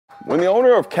When the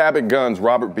owner of Cabot Guns,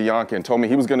 Robert Bianchin, told me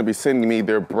he was going to be sending me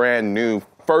their brand new,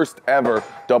 first ever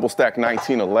double stack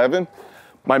 1911,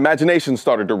 my imagination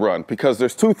started to run, because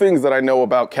there's two things that I know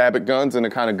about Cabot Guns and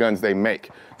the kind of guns they make.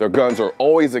 Their guns are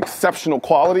always exceptional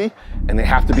quality, and they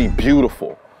have to be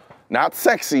beautiful. Not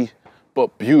sexy,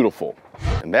 but beautiful.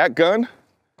 And that gun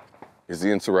is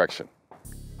the Insurrection.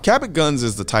 Cabot Guns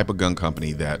is the type of gun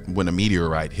company that, when a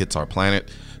meteorite hits our planet,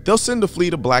 they'll send a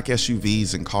fleet of black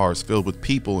SUVs and cars filled with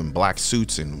people in black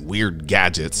suits and weird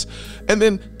gadgets, and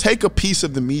then take a piece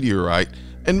of the meteorite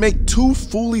and make two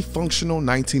fully functional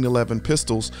 1911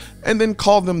 pistols, and then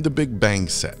call them the Big Bang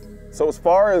set. So as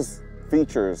far as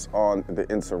features on the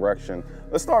Insurrection,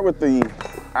 let's start with the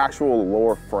actual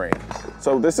lower frame.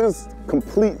 So this is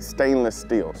complete stainless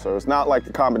steel. So it's not like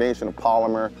a combination of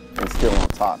polymer and steel on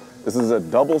top. This is a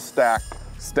double stack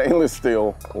stainless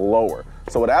steel lower.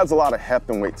 So it adds a lot of heft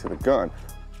and weight to the gun,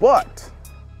 but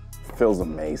it feels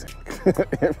amazing.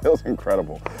 It feels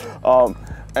incredible.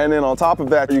 And then on top of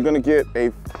that, you're gonna get a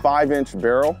 5-inch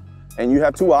barrel, and you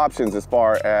have two options as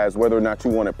far as whether or not you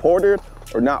want it ported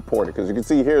or not ported, because you can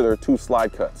see here there are two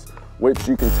slide cuts, which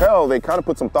you can tell they kind of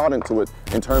put some thought into it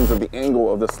in terms of the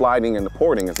angle of the sliding and the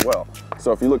porting as well.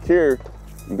 So if you look here,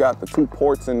 you got the two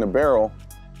ports in the barrel,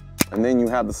 and then you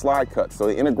have the slide cut. So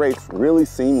it integrates really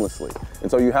seamlessly. And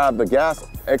so you have the gas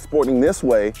exporting this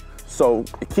way, so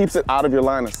it keeps it out of your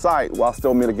line of sight while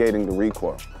still mitigating the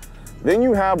recoil. Then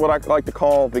you have what I like to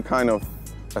call the kind of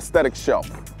aesthetic shelf,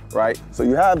 right? So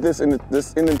you have this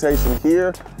indentation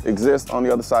here exists on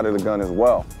the other side of the gun as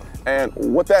well. And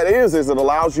what that is it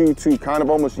allows you to kind of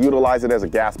almost utilize it as a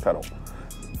gas pedal,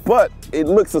 but it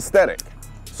looks aesthetic.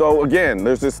 So again,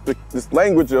 there's this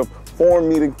language of form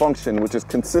meeting function, which is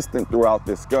consistent throughout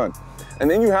this gun. And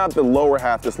then you have the lower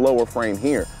half, this lower frame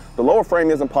here. The lower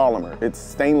frame isn't polymer, it's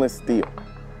stainless steel.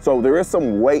 So there is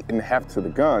some weight and heft to the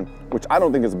gun, which I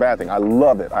don't think is a bad thing. I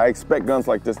love it. I expect guns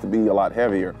like this to be a lot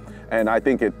heavier, and I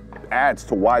think it adds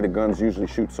to why the guns usually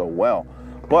shoot so well.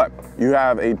 But you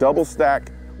have a double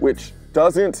stack, which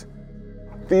doesn't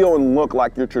feel and look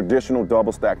like your traditional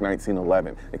double stack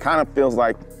 1911. It kind of feels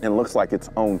like and looks like its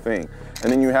own thing.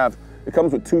 And then you have, it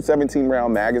comes with two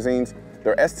 17-round magazines.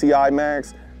 They're STI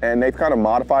mags, and they've kind of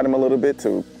modified them a little bit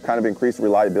to kind of increase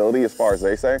reliability as far as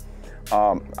they say.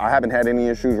 I haven't had any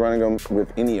issues running them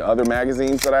with any other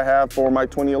magazines that I have for my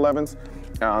 2011s,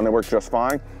 and they work just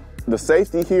fine. The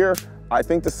safety here, I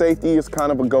think the safety is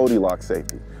kind of a Goldilocks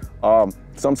safety.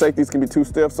 Some safeties can be too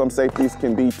stiff, some safeties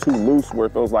can be too loose where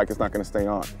it feels like it's not gonna stay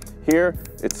on. Here,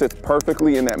 it sits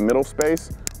perfectly in that middle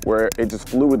space where it just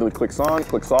fluidly clicks on,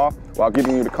 clicks off, while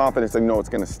giving you the confidence that you know it's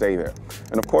gonna stay there.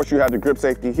 And of course you have the grip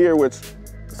safety here, which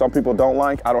some people don't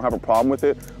like. I don't have a problem with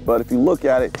it, but if you look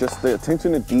at it, just the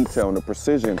attention to detail and the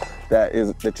precision that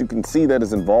you can see that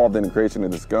is involved in the creation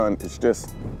of this gun is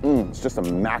just, it's just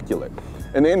immaculate.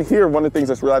 And then here, one of the things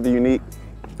that's rather unique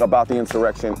about the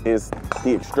Insurrection is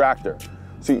the extractor.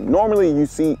 See, normally you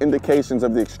see indications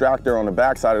of the extractor on the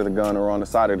back side of the gun or on the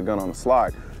side of the gun on the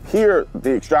slide. Here,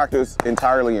 the extractor is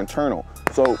entirely internal.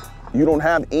 So you don't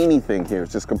have anything here.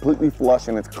 It's just completely flush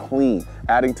and it's clean,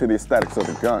 adding to the aesthetics of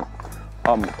the gun.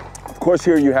 Of course,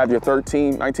 here you have your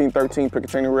 1913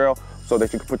 Picatinny rail so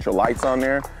that you can put your lights on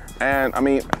there. And I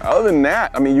mean, other than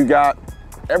that, I mean, you got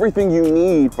everything you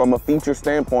need from a feature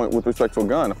standpoint with respect to a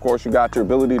gun. Of course, you got your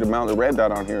ability to mount the red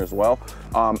dot on here as well.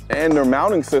 And their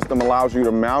mounting system allows you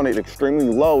to mount it extremely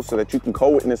low so that you can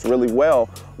co-witness really well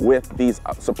with these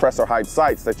suppressor height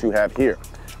sights that you have here.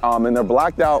 And they're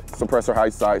blacked out suppressor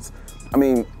height sights. I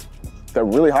mean, they're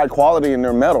really high quality and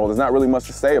they're metal. There's not really much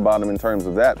to say about them in terms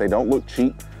of that. They don't look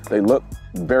cheap. They look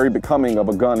very becoming of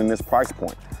a gun in this price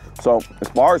point. So as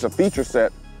far as a feature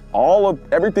set,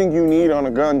 everything you need on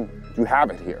a gun, you have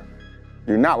it here.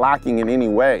 You're not lacking in any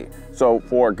way. So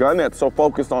for a gun that's so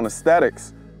focused on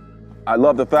aesthetics, I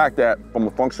love the fact that from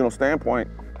a functional standpoint,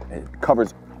 it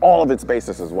covers all of its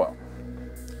bases as well.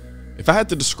 If I had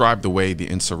to describe the way the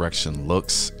Insurrection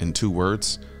looks in 2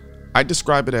 words, I'd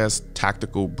describe it as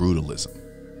tactical brutalism.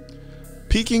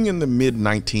 Peaking in the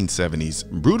mid-1970s,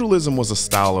 brutalism was a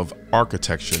style of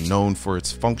architecture known for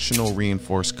its functional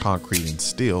reinforced concrete and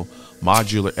steel,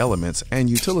 modular elements, and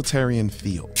utilitarian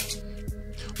feel.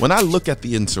 When I look at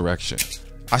the Insurrection,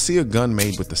 I see a gun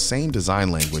made with the same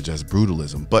design language as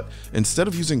brutalism, but instead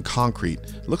of using concrete,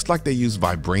 it looks like they use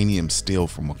vibranium steel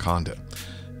from Wakanda.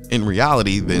 In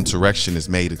reality, the Insurrection is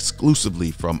made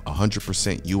exclusively from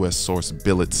 100% US source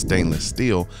billet stainless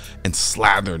steel and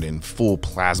slathered in full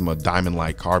plasma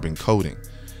diamond-like carbon coating.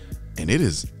 And it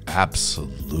is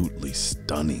absolutely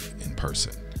stunning in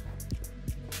person.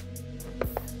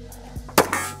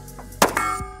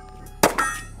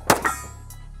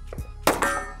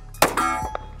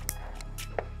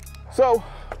 So,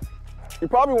 you're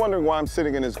probably wondering why I'm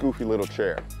sitting in this goofy little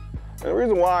chair. And the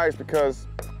reason why is because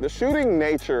the shooting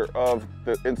nature of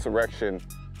the Insurrection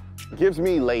gives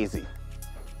me lazy.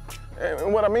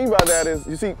 And what I mean by that is,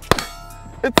 you see,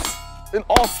 it's an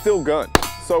all-steel gun.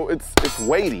 So it's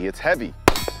weighty, it's heavy.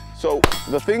 So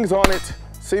the things on it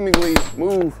seemingly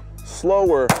move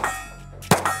slower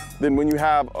than when you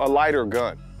have a lighter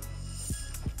gun.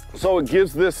 So it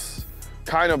gives this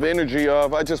kind of energy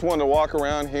of, I just want to walk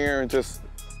around here and just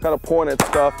kind of point at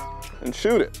stuff and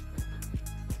shoot it.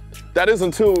 That is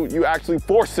until you actually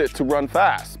force it to run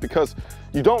fast, because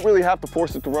you don't really have to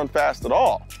force it to run fast at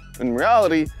all. In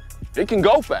reality, it can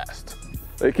go fast.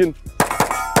 It can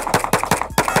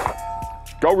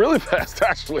go really fast,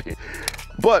 actually.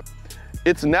 But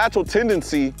its natural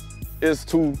tendency is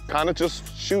to kind of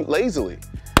just shoot lazily.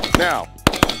 Now,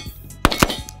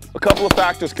 a couple of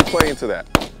factors can play into that.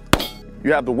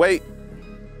 You have the weight,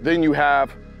 then you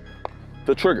have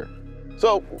the trigger.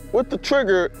 So with the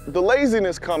trigger, the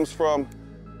laziness comes from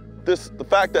the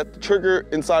fact that the trigger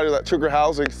inside of that trigger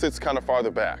housing sits kind of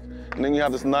farther back. And then you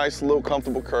have this nice little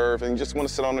comfortable curve, and you just want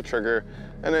to sit on the trigger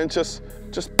and then just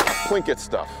plink at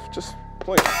stuff, just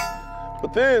plink.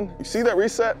 But then, you see that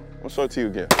reset? I'm gonna show it to you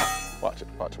again. Watch it,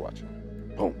 watch it, watch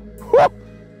it. Boom. Woo!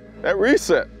 That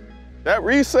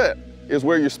reset is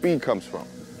where your speed comes from.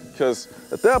 Because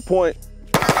at that point,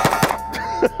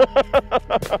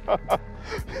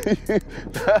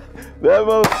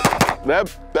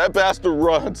 that bastard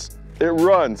runs. It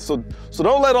runs. So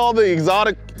don't let all the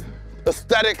exotic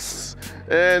aesthetics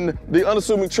and the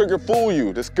unassuming trigger fool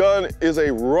you. This gun is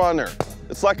a runner.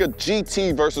 It's like a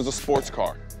GT versus a sports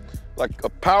car. Like a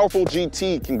powerful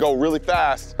GT can go really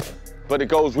fast, but it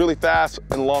goes really fast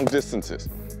in long distances.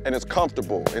 And it's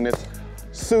comfortable, and it's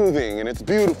soothing, and it's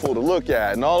beautiful to look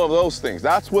at, and all of those things.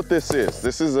 That's what this is.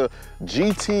 This is a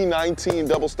GT19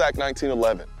 double stack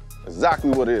 1911. Exactly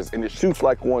what it is, and it shoots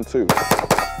like one too.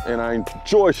 And I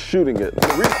enjoy shooting it. The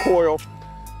recoil,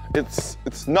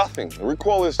 it's nothing. The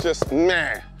recoil is just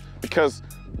meh, because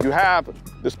you have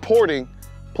this porting,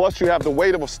 plus you have the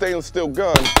weight of a stainless steel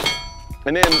gun,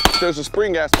 and then there's a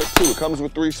spring aspect too. It comes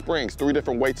with 3 springs, 3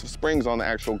 different weights of springs on the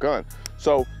actual gun.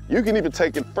 So you can even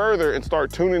take it further and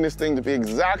start tuning this thing to be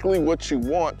exactly what you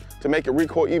want to make it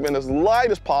recoil even as light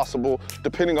as possible,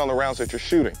 depending on the rounds that you're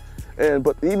shooting.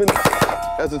 But even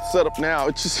as it's set up now,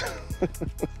 it's just,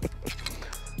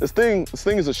 this thing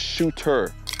is a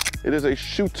shooter. It is a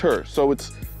shooter. So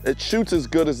it shoots as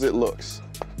good as it looks.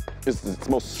 It's the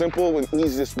most simple and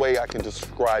easiest way I can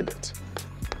describe it.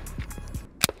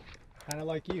 Kind of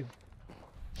like you.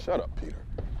 Shut up, Peter.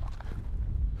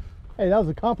 Hey, that was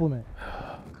a compliment.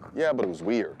 Yeah, but it was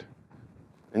weird.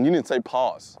 And you didn't say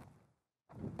pause.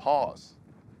 Pause.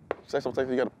 Say something,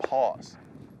 you gotta pause.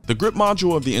 The grip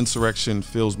module of the Insurrection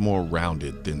feels more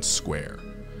rounded than square.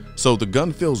 So the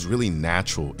gun feels really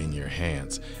natural in your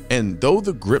hands. And though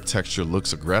the grip texture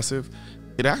looks aggressive,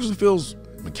 it actually feels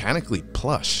mechanically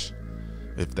plush,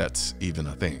 if that's even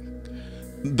a thing.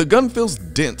 The gun feels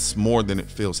dense more than it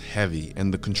feels heavy,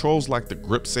 and the controls like the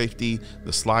grip safety,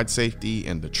 the slide safety,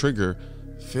 and the trigger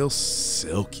feel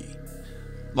silky.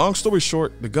 Long story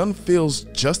short, the gun feels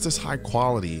just as high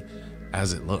quality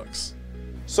as it looks.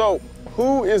 So,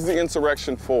 who is the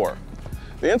Insurrection for?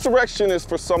 The Insurrection is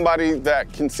for somebody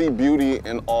that can see beauty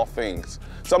in all things.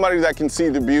 Somebody that can see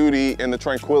the beauty and the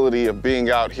tranquility of being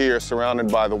out here surrounded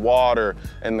by the water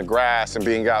and the grass and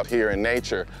being out here in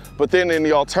nature. But then in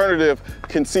the alternative,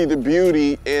 can see the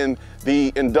beauty in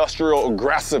the industrial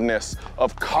aggressiveness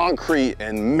of concrete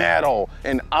and metal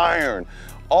and iron.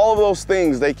 All of those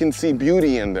things, they can see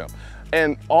beauty in them.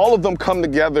 And all of them come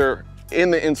together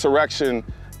in the Insurrection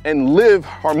and live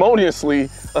harmoniously,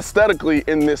 aesthetically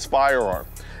in this firearm.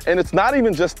 And it's not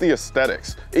even just the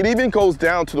aesthetics. It even goes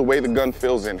down to the way the gun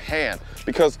feels in hand,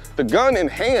 because the gun in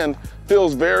hand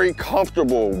feels very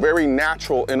comfortable, very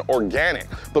natural and organic.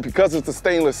 But because it's a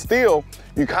stainless steel,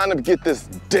 you kind of get this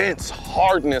dense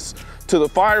hardness to the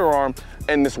firearm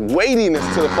and this weightiness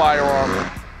to the firearm.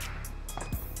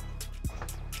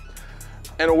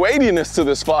 And a weightiness to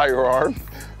this firearm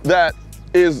that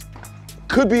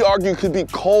could be argued could be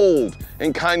cold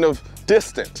and kind of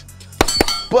distant.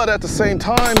 But at the same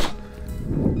time,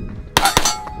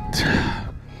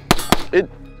 it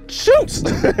shoots.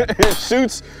 It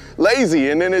shoots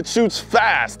lazy, and then it shoots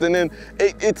fast, and then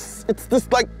it's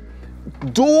this like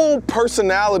dual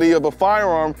personality of a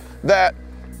firearm that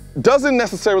doesn't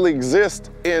necessarily exist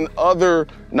in other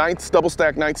double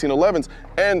stack 1911s.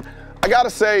 And I gotta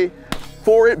say,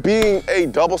 for it being a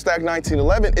double stack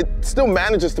 1911, it still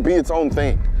manages to be its own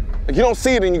thing. Like, you don't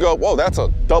see it and you go, whoa, that's a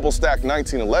double stack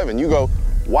 1911. You go,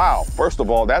 wow, first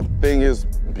of all, that thing is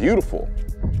beautiful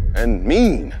and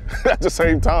mean at the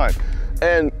same time.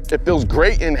 And it feels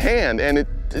great in hand. And it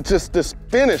just, this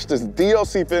finish, this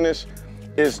DLC finish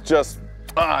is just,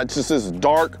 it's just this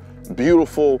dark,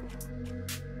 beautiful,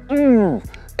 and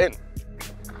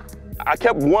I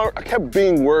kept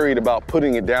being worried about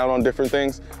putting it down on different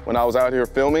things when I was out here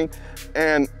filming.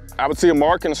 And I would see a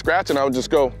mark and a scratch and I would just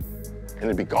go, and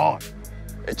it'd be gone.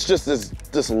 It's just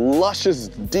this luscious,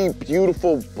 deep,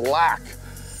 beautiful black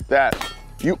that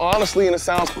you honestly, and it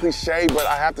sounds cliche, but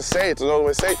I have to say it, there's no way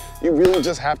to say it, you really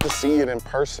just have to see it in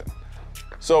person.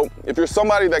 So if you're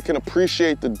somebody that can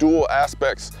appreciate the dual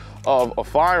aspects of a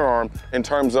firearm in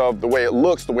terms of the way it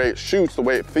looks, the way it shoots, the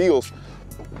way it feels,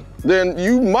 then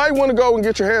you might want to go and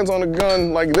get your hands on a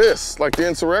gun like this, like the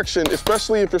Insurrection,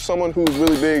 especially if you're someone who's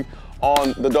really big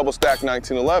on the double stack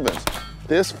 1911s.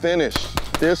 This finish,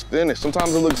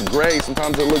 sometimes it looks gray,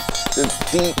 sometimes it looks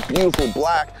this deep, beautiful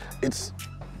black. It's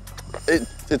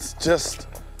just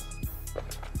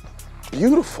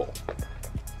beautiful.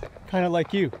 Kind of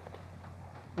like you.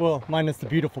 Well, minus the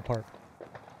beautiful part.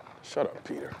 Shut up,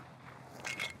 Peter.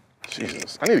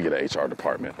 Jesus, I need to get an HR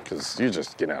department because you're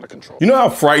just getting out of control. You know how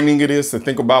frightening it is to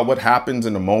think about what happens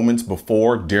in the moments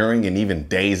before, during, and even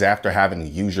days after having to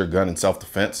use your gun in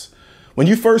self-defense? When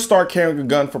you first start carrying a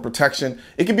gun for protection,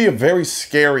 it can be a very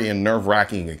scary and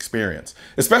nerve-wracking experience,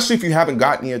 especially if you haven't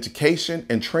gotten the education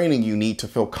and training you need to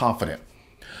feel confident.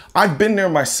 I've been there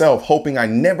myself, hoping I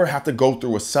never have to go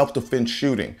through a self-defense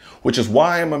shooting, which is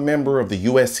why I'm a member of the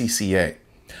USCCA.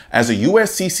 As a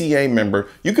USCCA member,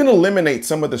 you can eliminate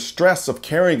some of the stress of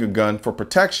carrying a gun for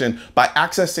protection by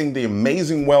accessing the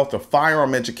amazing wealth of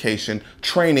firearm education,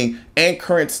 training, and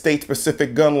current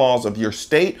state-specific gun laws of your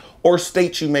state or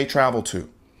states you may travel to.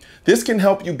 This can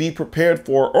help you be prepared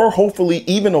for, or hopefully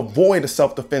even avoid, a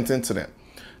self-defense incident.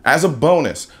 As a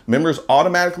bonus, members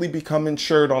automatically become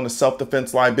insured on the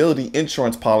self-defense liability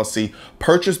insurance policy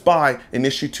purchased by and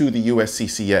issued to the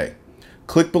USCCA.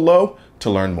 Click below to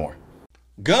learn more.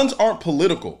 Guns aren't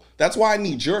political. That's why I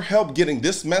need your help getting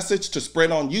this message to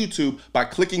spread on YouTube by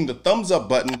clicking the thumbs up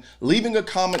button, leaving a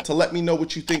comment to let me know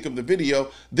what you think of the video,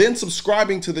 then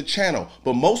subscribing to the channel.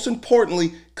 But most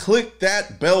importantly, click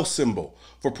that bell symbol.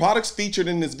 For products featured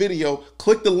in this video,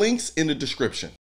 click the links in the description.